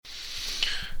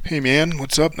Hey man,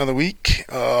 what's up? Another week.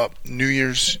 New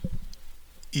Year's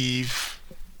Eve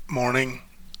morning.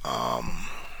 Um,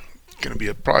 Gonna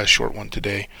be probably a short one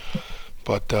today,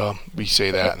 but we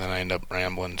say that and then I end up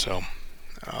rambling. So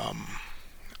um,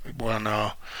 I want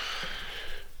to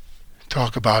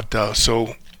talk about.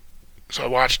 So I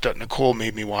watched. Nicole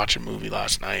made me watch a movie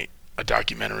last night, a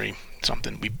documentary,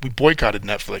 something. We boycotted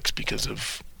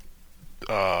Netflix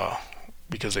uh,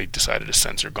 because they decided to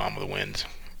censor Gone with the Wind,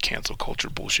 cancel culture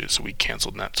bullshit. So we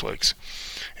canceled Netflix,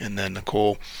 and then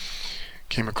Nicole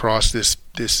came across this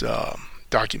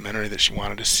documentary that she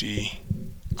wanted to see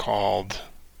called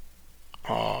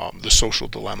The Social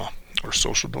Dilemma or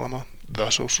Social Dilemma, The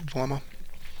Social Dilemma.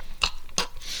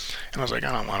 And I was like,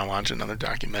 I don't want to watch another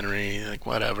documentary, like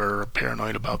whatever,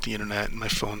 paranoid about the internet and my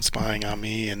phone spying on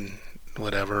me and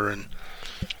whatever. And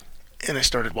I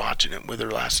started watching it with her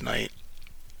last night,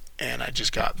 and I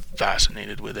just got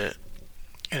fascinated with it.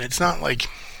 And it's not like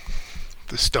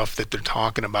the stuff that they're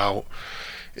talking about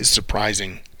is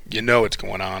surprising. You know it's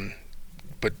going on,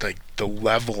 but like the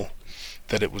level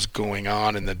that it was going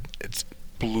on and it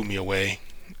blew me away.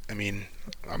 I mean,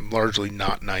 I'm largely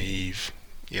not naive,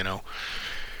 you know.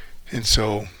 And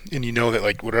so, and you know that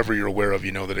like whatever you're aware of,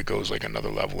 you know that it goes like another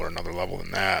level or another level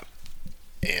than that.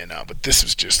 And but this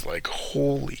was just like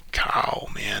holy cow,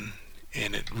 man.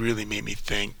 And it really made me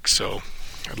think. So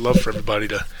I'd love for everybody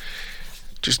to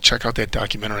just check out that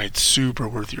documentary. It's super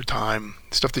worth your time.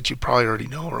 Stuff that you probably already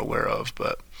know or aware of,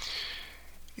 but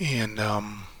and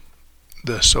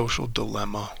The Social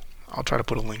Dilemma. I'll try to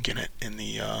put a link in it in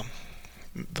the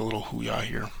little hooyah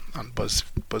here on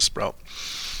Buzzsprout,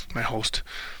 my host.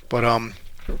 But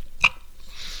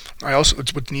I also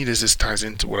what's neat is this ties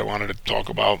into what I wanted to talk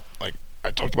about. Like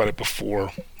I talked about it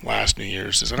before last New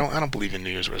Year's. Is I don't believe in New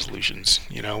Year's resolutions.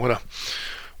 You know what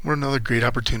another great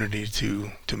opportunity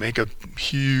to make a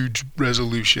huge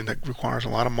resolution that requires a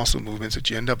lot of muscle movements that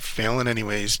you end up failing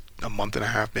anyways a month and a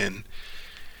half in,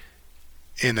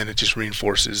 and then it just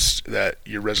reinforces that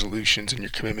your resolutions and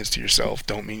your commitments to yourself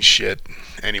don't mean shit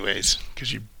anyways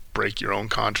because you break your own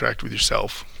contract with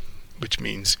yourself, which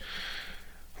means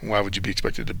why would you be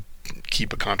expected to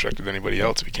keep a contract with anybody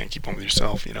else if you can't keep one with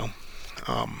yourself, you know?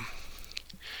 um,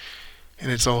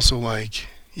 and it's also like,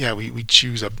 yeah, we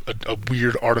choose a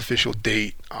weird artificial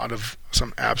date out of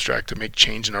some abstract to make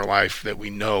change in our life that we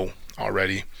know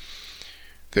already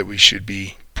that we should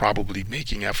be probably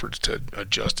making efforts to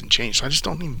adjust and change. So I just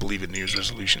don't even believe in New Year's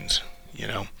resolutions, you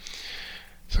know?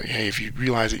 It's like, hey, if you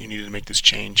realize that you needed to make this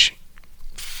change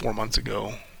 4 months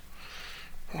ago,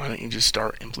 why don't you just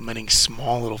start implementing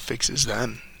small little fixes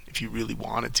then if you really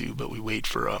wanted to, but we wait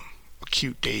for a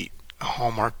cute date, a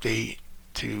Hallmark date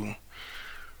to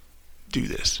do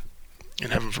this.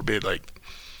 And heaven forbid, like,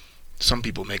 some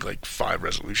people make like 5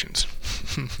 resolutions.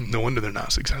 No wonder they're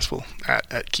not successful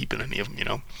at keeping any of them, you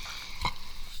know?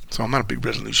 So I'm not a big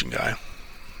resolution guy.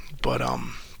 But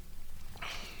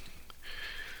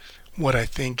what I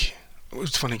think it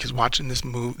was funny because watching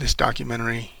this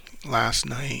documentary last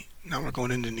night. Now we're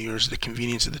going into New Year's. The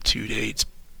convenience of the 2 dates.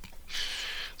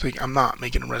 It's like I'm not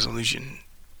making a resolution,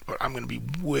 but I'm going to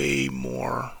be way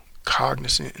more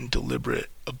cognizant and deliberate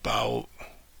about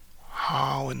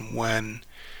how and when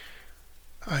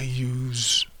I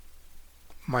use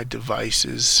my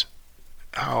devices,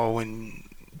 how and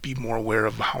be more aware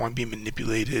of how I'm being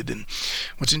manipulated. And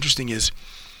what's interesting is,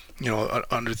 you know, an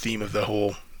under theme of the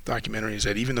whole documentary is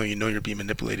that even though you know you're being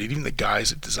manipulated, even the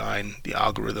guys that design the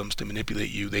algorithms to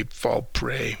manipulate you, they fall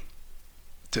prey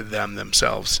to them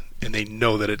themselves, and they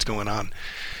know that it's going on.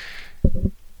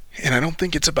 And I don't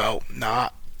think it's about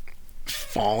not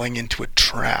falling into a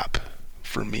trap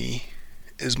for me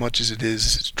as much as it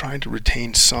is trying to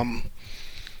retain some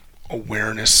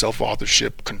awareness,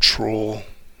 self-authorship, control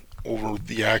over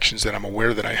the actions that I'm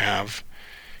aware that I have,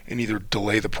 and either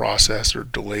delay the process or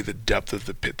delay the depth of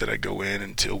the pit that I go in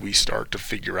until we start to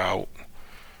figure out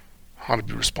how to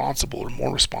be responsible or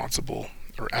more responsible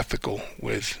or ethical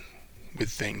with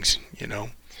things, you know.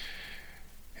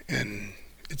 And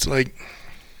it's like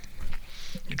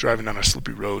you're driving down a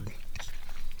slippery road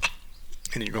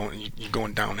and you're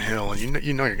going downhill, and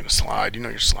you know you're gonna slide, you know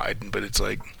you're sliding, but it's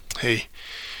like, hey,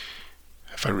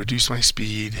 if I reduce my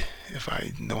speed, if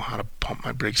I know how to pump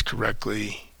my brakes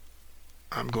correctly,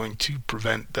 I'm going to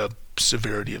prevent the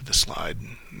severity of the slide.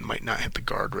 It might not hit the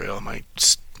guardrail. It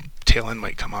might tail end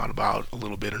might come out about a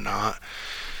little bit or not,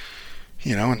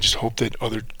 you know, and just hope that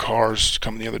other cars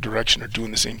coming the other direction are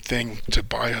doing the same thing to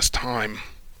buy us time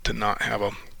to not have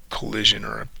a collision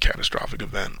or a catastrophic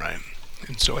event, right?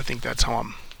 And so I think that's how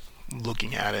I'm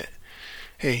looking at it.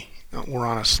 Hey, we're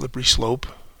on a slippery slope.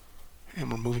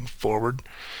 and we're moving forward.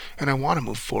 And I want to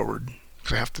move forward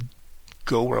because I have to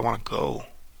go where I want to go.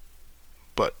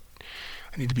 But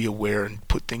I need to be aware and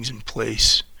put things in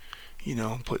place,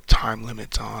 put time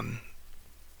limits on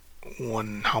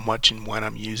how much and when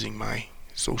I'm using my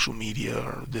social media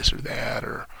or this or that,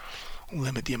 or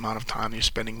limit the amount of time you're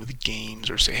spending with games,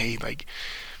 or say, hey, like,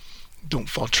 don't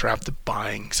fall trapped to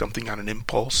buying something on an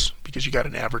impulse because you got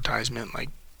an advertisement. Like,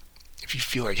 if you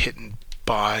feel like hitting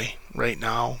buy right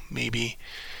now, maybe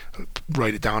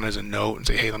write it down as a note and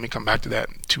say, hey, let me come back to that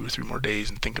in 2 or 3 more days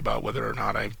and think about whether or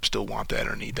not I still want that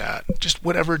or need that. Just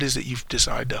whatever it is that you've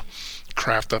decided to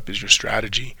craft up as your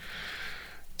strategy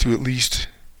to at least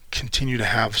continue to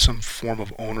have some form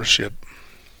of ownership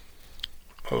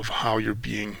of how you're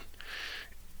being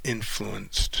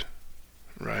influenced,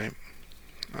 right?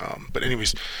 But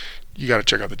anyways, you got to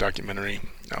check out the documentary.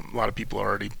 A lot of people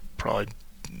already probably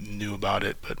knew about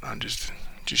it, but I'm just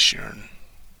sharing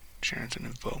some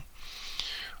info.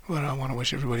 But I want to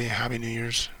wish everybody a happy New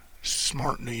Year's,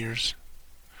 smart New Year's.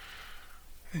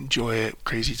 Enjoy it,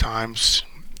 crazy times.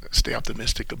 Stay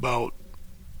optimistic about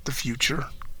the future.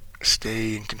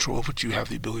 Stay in control of what you have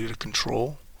the ability to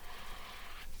control.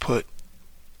 Put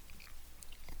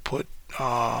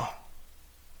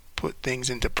things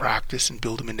into practice and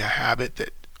build them into habit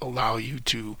that allow you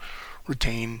to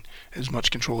retain as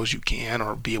much control as you can,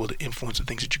 or be able to influence the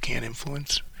things that you can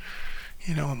influence.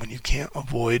 And when you can't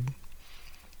avoid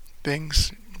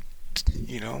things,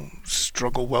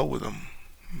 struggle well with them.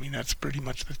 I mean, that's pretty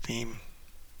much the theme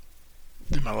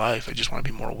in my life. I just want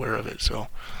to be more aware of it. So,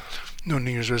 no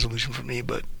New Year's resolution for me,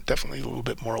 but definitely a little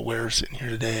bit more aware sitting here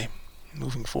today,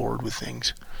 moving forward with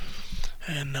things.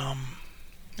 And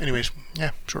anyways,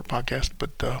 yeah, short podcast,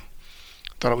 but thought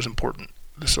it was important.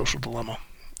 The Social Dilemma.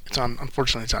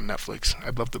 Unfortunately, it's on Netflix.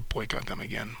 I'd love to boycott them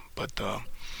again, but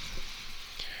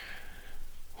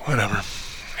whatever.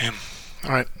 Man.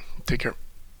 All right, take care.